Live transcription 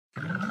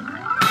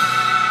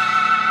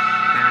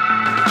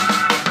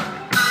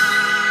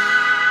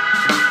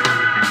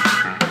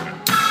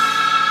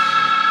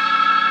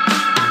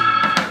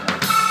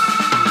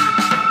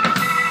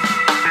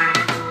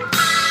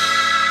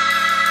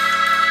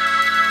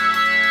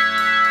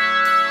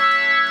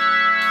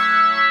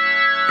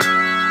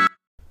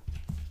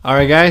All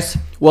right, guys,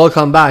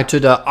 welcome back to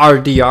the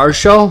RDR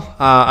show.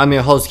 I'm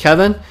your host,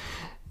 Kevin.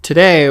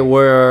 Today,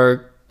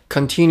 we're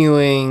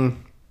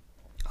continuing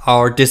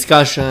our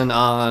discussion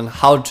on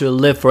how to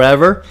live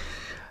forever.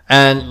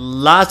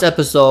 And last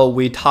episode,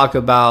 we talked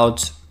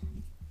about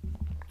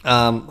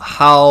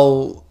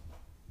how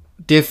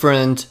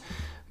different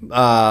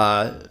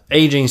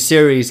aging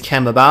series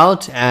came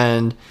about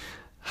and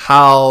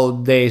how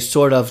they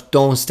sort of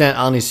don't stand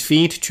on its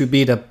feet to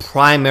be the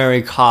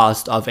primary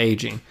cause of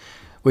aging.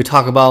 We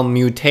talk about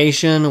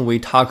mutation. We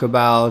talk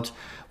about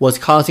what's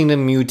causing the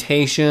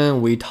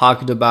mutation. We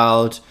talked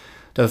about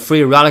the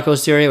free radical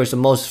theory, which is the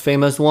most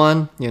famous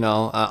one,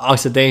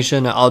 oxidation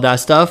and all that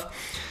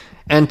stuff.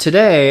 And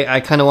today, I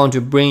kind of want to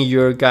bring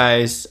you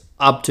guys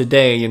up to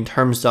date in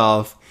terms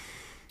of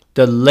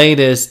the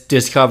latest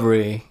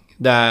discovery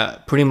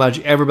that pretty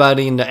much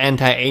everybody in the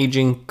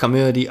anti-aging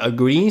community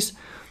agrees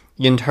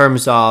in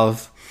terms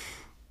of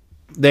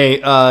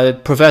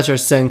Professor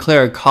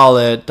Sinclair call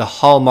it the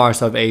hallmarks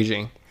of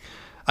aging.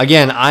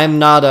 Again, I'm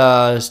not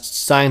a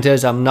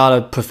scientist, I'm not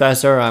a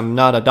professor, I'm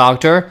not a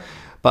doctor,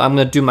 but I'm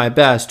going to do my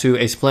best to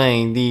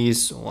explain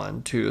these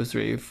 9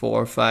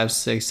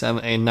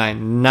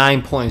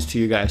 points to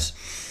you guys.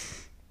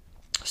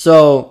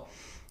 So,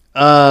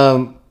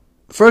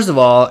 first of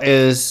all,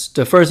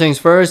 the first things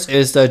first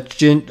is the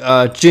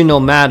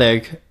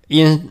genomatic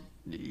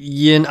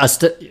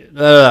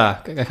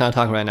I can't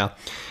talk right now.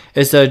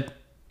 It's a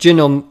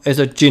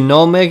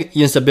genomic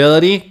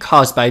instability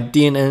caused by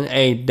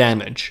DNA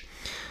damage.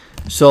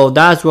 So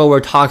that's what we're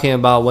talking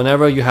about.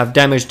 Whenever you have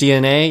damaged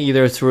DNA,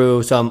 either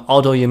through some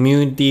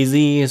autoimmune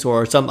disease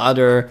or some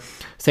other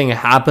thing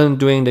happen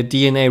during the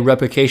DNA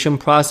replication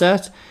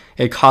process,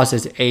 it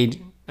causes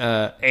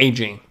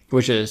aging,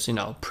 which is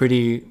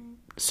pretty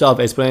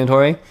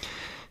self-explanatory.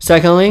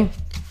 Secondly,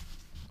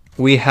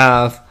 we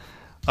have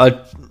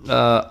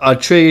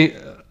attrition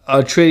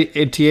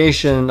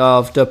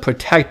of the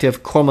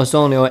protective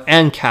chromosomal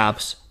end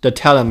caps, the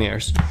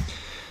telomeres.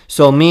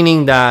 So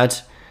meaning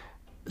that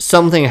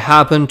something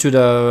happened to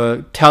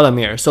the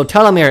telomere. So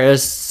telomere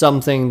is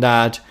something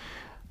that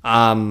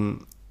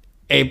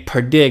it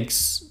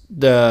predicts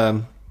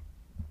the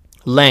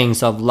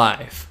length of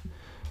life.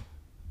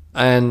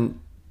 And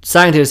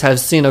scientists have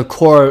seen a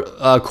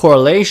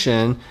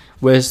correlation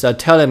with the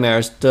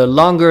telomeres. The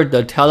longer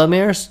the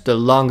telomeres, the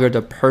longer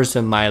the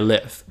person might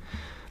live,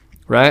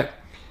 right?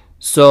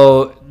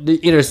 So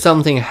either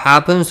something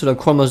happens to the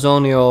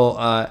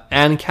chromosomal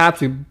end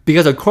caps,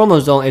 because a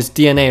chromosome is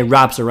DNA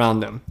wraps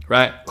around them,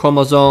 right?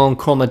 Chromosome,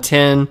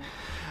 chromatin,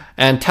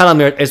 and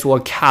telomere is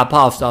what cap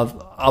off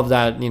of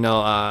that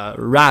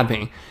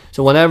wrapping.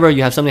 So whenever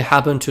you have something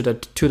happen to the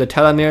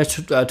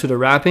telomeres, to the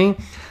wrapping,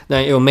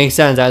 then it will make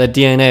sense that the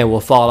DNA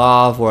will fall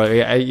off or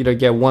either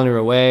get wandered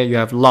away. You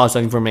have lots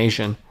of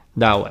information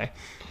that way.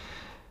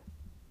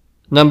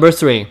 Number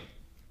 3.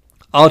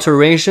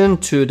 Alteration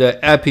to the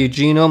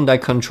epigenome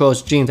that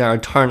controls genes that are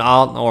turned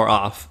on or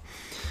off.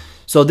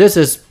 So this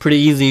is pretty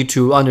easy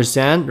to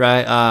understand,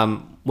 right?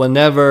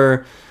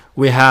 Whenever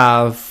we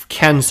have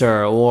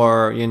cancer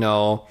or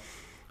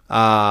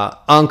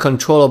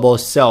uncontrollable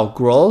cell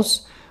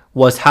growth,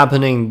 what's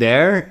happening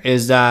there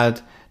is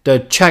that the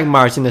check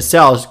marks in the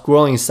cell's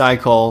growing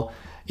cycle,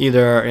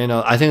 either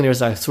I think there's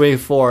like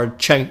 3-4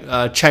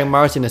 check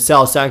marks in the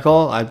cell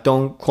cycle.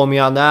 Don't quote me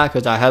on that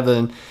because I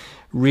haven't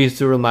read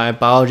through my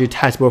biology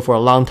textbook for a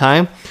long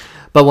time.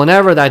 But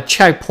whenever that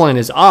checkpoint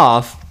is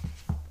off,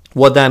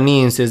 what that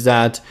means is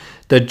that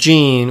the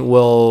gene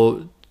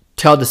will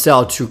tell the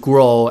cell to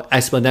grow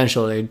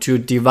exponentially, to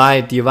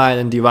divide.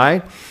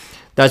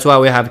 That's why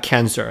we have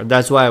cancer.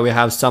 That's why we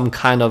have some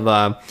kind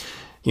of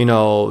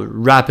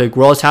rapid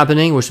growth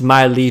happening, which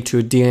might lead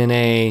to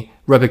DNA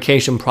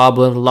replication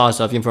problems, loss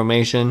of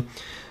information,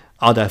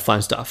 all that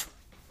fun stuff.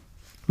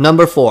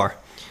 Number 4.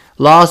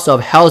 Loss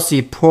of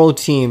healthy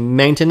protein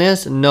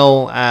maintenance,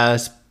 known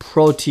as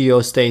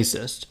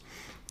proteostasis.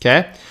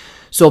 Okay,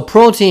 so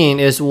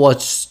protein is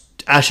what's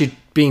actually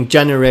being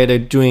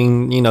generated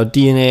during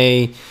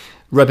DNA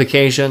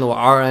replication or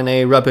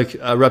RNA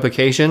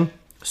replication.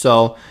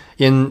 So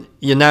in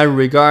that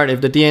regard,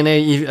 if the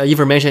DNA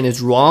information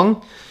is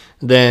wrong,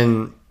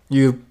 then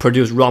you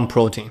produce wrong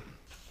protein.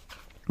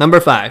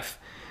 Number 5.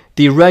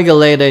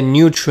 Deregulated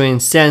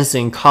nutrient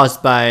sensing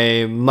caused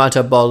by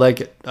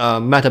metabolic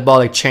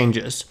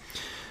changes.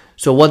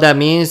 So what that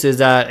means is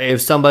that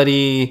if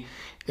somebody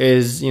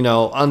is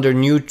under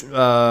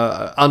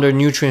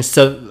nutrient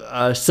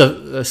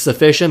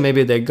sufficient,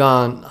 maybe they've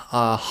gone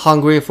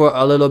hungry for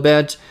a little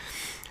bit,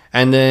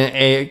 and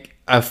then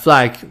a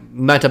flag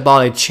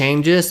metabolic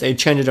changes, it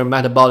changes their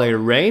metabolic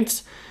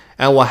rates.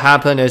 And what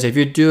happens is if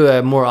you do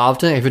it more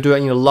often, if you do it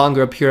in a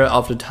longer period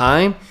of the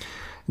time,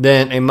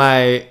 then it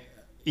might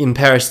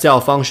impair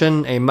cell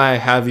function. It might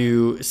have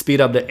you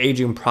speed up the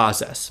aging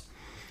process.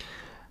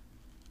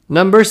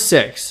 Number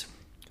 6,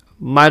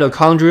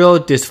 mitochondrial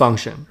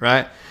dysfunction,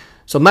 right?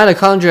 So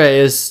mitochondria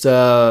is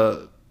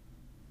the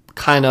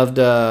kind of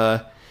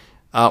the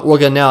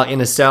organelle in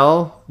a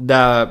cell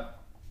that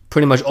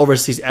pretty much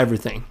oversees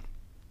everything,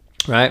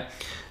 right?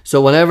 So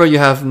whenever you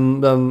have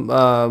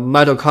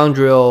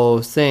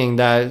mitochondrial thing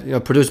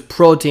that produce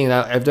protein,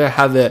 that if they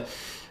have it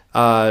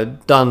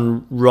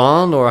done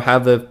wrong or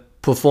have it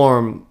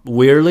perform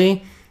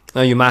weirdly,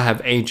 you might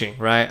have aging,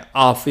 right?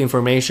 Off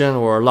information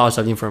or loss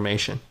of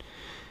information.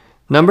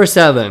 Number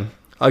 7,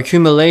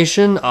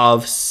 accumulation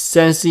of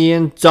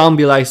sentient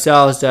zombie-like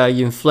cells that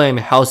inflame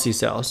healthy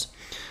cells.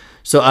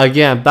 So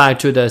again, back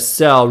to the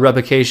cell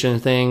replication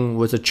thing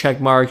with the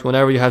check mark.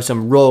 Whenever you have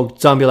some rogue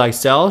zombie-like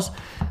cells,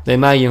 they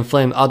might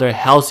inflame other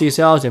healthy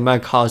cells. They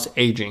might cause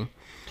aging.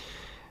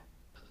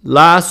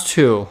 Last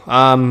 2,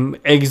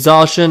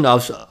 exhaustion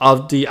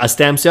of the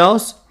stem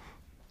cells.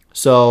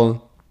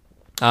 So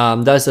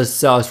that's the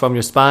cells from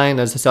your spine.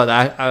 That's the cell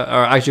that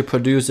actually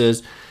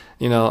produces,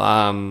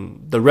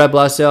 the red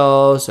blood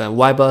cells and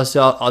white blood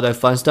cells, all that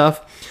fun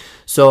stuff.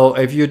 So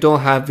if you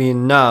don't have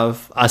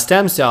enough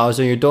stem cells,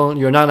 and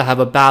you're not gonna have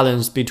a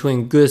balance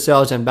between good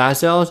cells and bad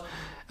cells,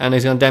 and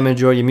it's gonna damage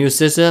your immune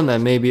system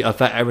and maybe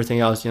affect everything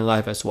else in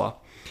life as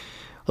well.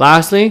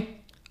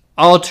 Lastly,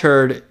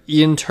 altered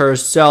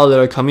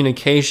intercellular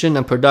communication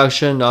and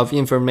production of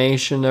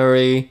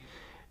inflammatory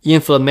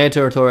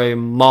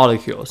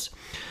molecules.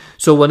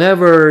 So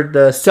whenever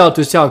the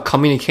cell-to-cell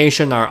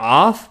communication are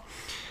off,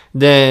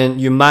 then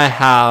you might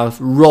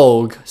have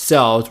rogue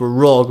cells or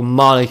rogue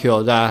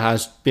molecule that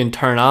has been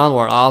turned on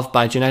or off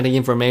by genetic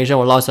information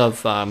or loss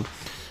of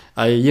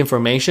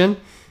information,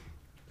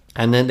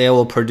 and then they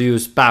will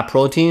produce bad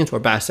proteins or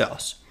bad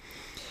cells.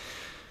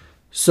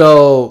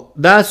 So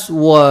that's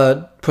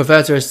what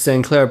Professor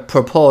Sinclair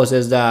proposed,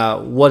 is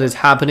that what is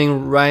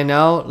happening right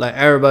now, like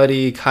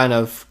everybody kind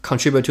of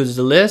contribute to this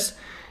list,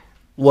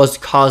 was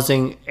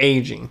causing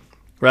aging,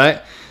 right?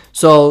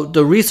 So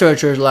the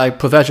researchers like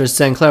Professor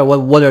Sinclair,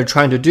 what they're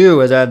trying to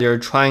do is that they're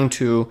trying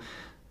to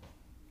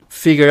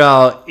figure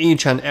out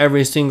each and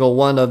every single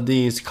one of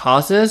these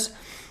causes.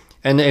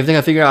 And if they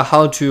can figure out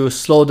how to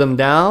slow them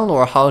down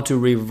or how to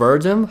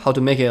revert them, how to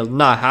make it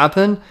not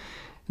happen,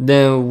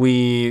 then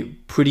we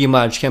pretty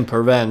much can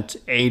prevent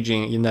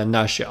aging in a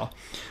nutshell.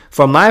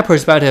 From my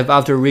perspective,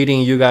 after reading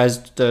you guys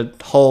the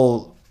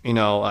whole,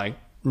 like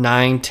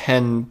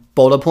 9-10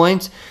 bullet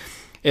points,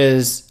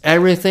 is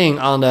everything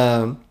on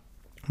the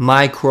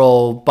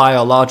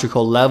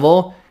microbiological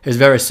level is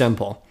very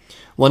simple.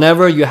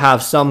 Whenever you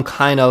have some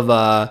kind of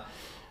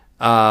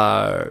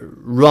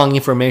wrong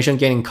information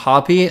getting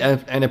copied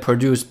and it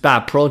produces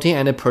bad protein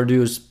and it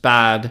produces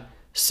bad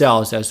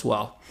cells as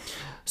well.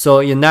 So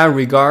in that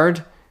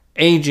regard,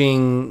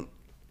 aging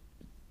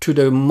to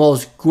the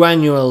most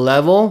granular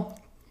level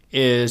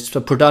is the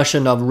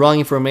production of wrong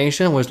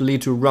information, which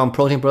lead to wrong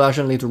protein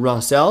production, lead to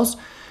wrong cells.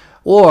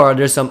 Or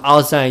there's some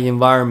outside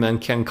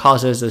environment can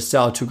cause the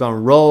cell to go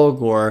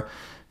rogue or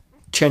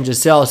change the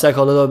cell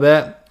cycle a little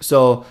bit.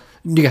 So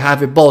you can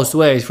have it both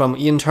ways, from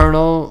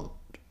internal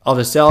of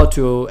the cell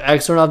to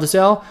external of the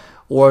cell,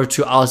 or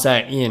to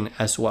outside in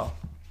as well,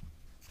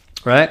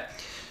 right?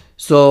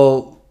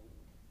 So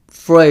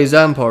for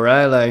example,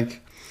 right,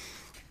 like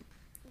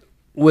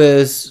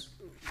with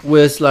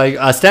like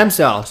stem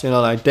cells,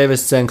 like David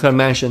Sinclair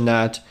mentioned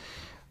that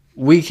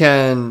we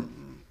can,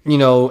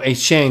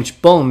 exchange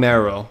bone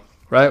marrow.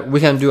 Right, we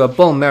can do a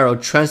bone marrow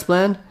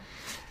transplant,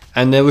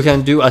 and then we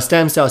can do a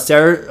stem cell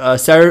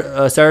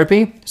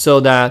therapy so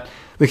that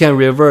we can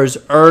reverse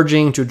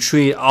urging to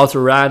treat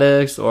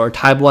arthritis or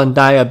type 1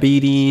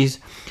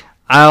 diabetes,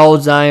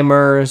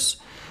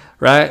 Alzheimer's,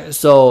 right?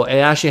 So it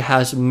actually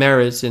has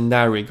merits in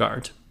that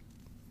regard.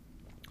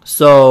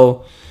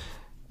 So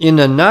in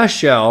a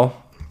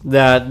nutshell,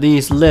 that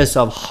these lists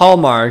of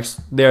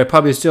hallmarks, they're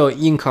probably still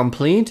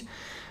incomplete,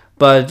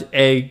 but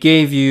it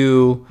gave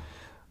you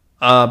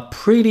a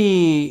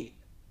pretty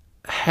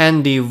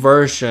handy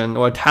version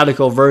or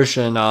tactical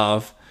version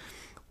of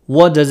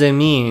what does it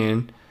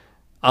mean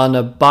on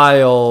a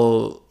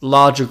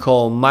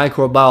biological,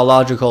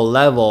 microbiological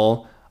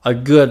level, a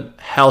good,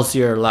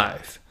 healthier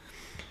life,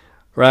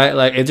 right?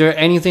 Like, is there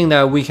anything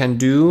that we can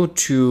do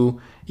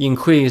to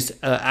increase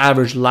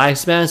average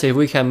lifespan? So if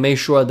we can make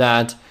sure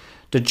that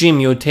the gene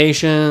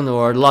mutation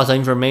or loss of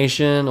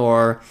information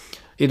or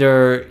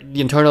either the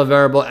internal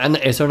variable and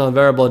the external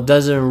variable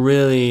doesn't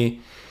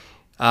really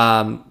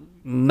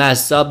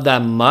mess up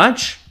that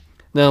much,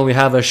 then we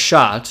have a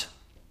shot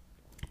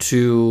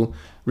to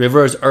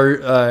reverse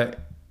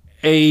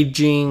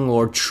aging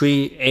or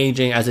treat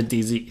aging as a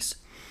disease,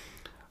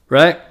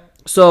 right?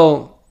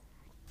 So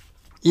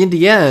in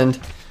the end,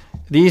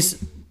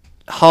 these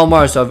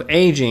hallmarks of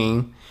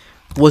aging,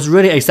 what's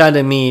really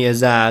excited me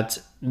is that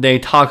they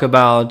talk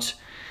about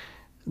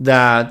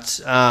that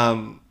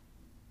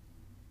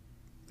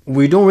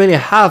we don't really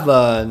have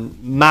a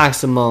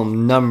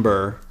maximum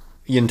number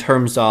in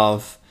terms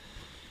of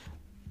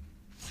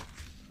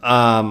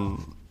how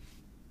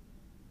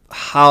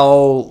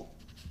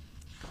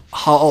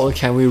old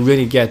can we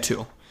really get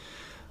to,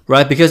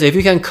 right? Because if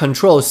you can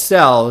control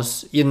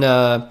cells in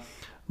a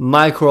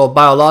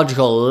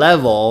microbiological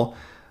level,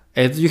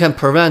 if you can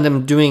prevent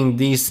them doing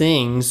these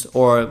things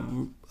or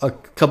a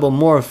couple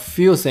more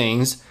few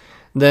things,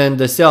 then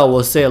the cell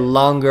will stay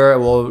longer,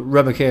 will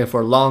replicate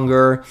for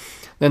longer.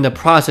 Then the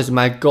process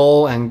might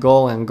go and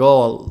go and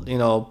go,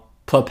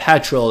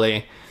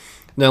 perpetually.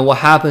 Then what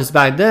happens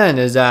back then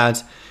is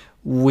that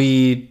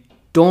we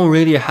don't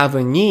really have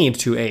a need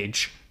to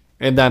age,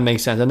 if that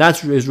makes sense. And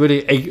that's is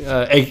really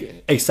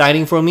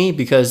exciting for me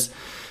because,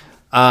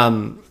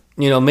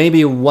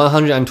 maybe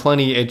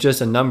 120 is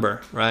just a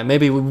number, right?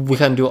 Maybe we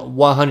can do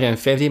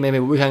 150, maybe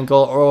we can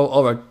go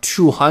over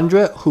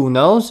 200, who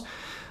knows?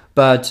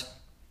 But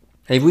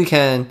if we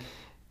can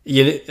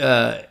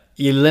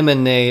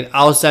eliminate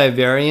outside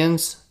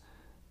variance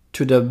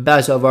to the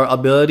best of our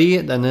ability,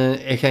 then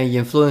it can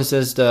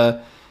influences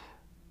the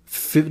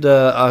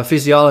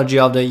physiology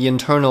of the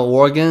internal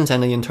organs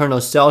and the internal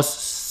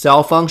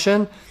cell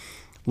function.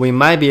 We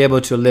might be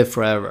able to live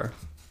forever.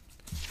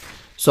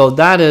 So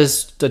that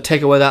is the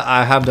takeaway that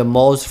I have the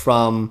most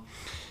from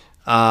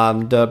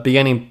the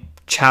beginning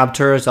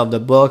chapters of the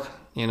book,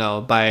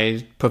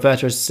 by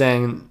Professor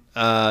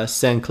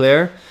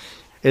Sinclair,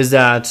 is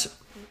that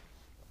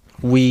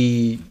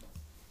we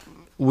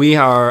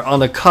are on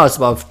the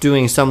cusp of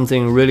doing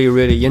something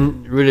really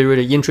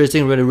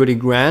interesting, really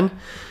grand,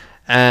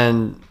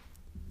 and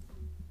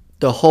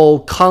the whole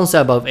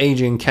concept of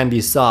aging can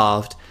be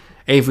solved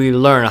if we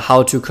learn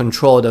how to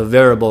control the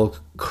variable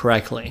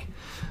correctly,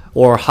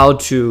 or how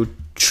to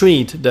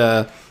treat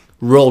the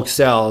rogue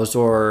cells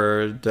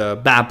or the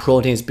bad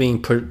proteins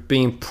being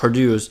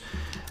produced,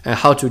 and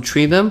how to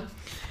treat them.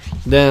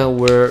 Then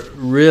we're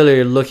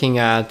really looking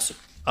at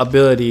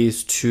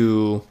abilities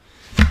to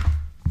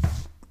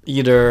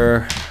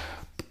either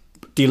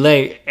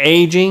delay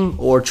aging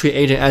or treat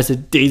aging as a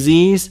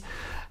disease,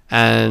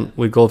 and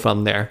we go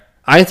from there.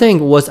 I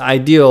think what's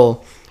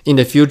ideal in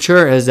the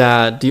future is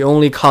that the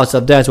only cause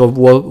of death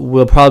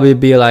will probably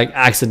be like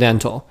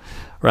accidental,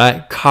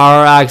 right?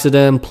 Car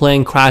accident,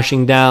 plane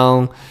crashing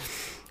down,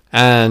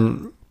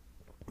 and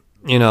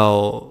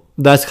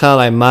that's kind of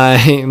like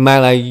my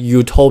like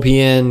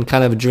utopian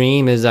kind of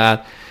dream, is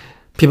that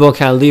people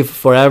can live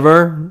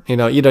forever,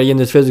 either in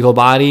this physical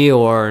body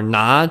or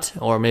not,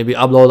 or maybe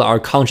upload our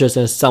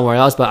consciousness somewhere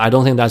else, but I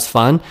don't think that's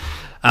fun.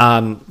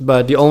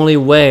 But the only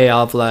way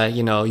of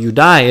you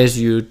die is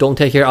you don't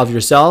take care of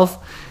yourself,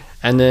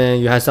 and then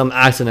you have some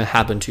accident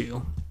happen to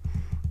you.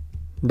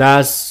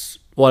 That's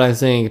what I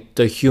think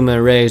the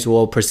human race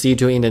will proceed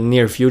to in the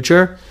near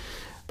future,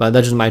 but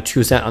that's just my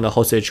 2 cents on the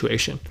whole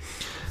situation.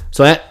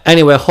 So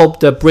anyway, I hope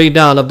the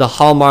breakdown of the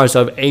hallmarks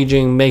of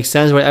aging makes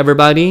sense for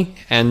everybody,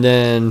 and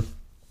then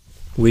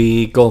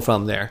we go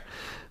from there.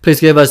 Please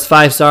give us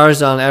 5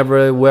 stars on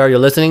everywhere you're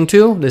listening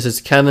to. This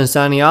is Kevin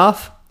signing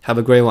off. Have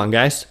a great one,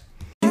 guys.